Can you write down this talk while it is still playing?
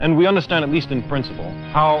And we understand, at least in principle,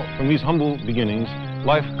 how from these humble beginnings,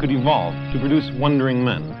 life could evolve to produce wondering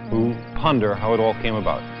men who ponder how it all came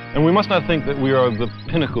about. And we must not think that we are the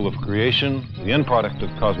pinnacle of creation, the end product of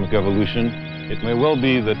cosmic evolution. It may well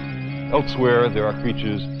be that elsewhere there are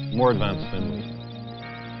creatures more advanced than we.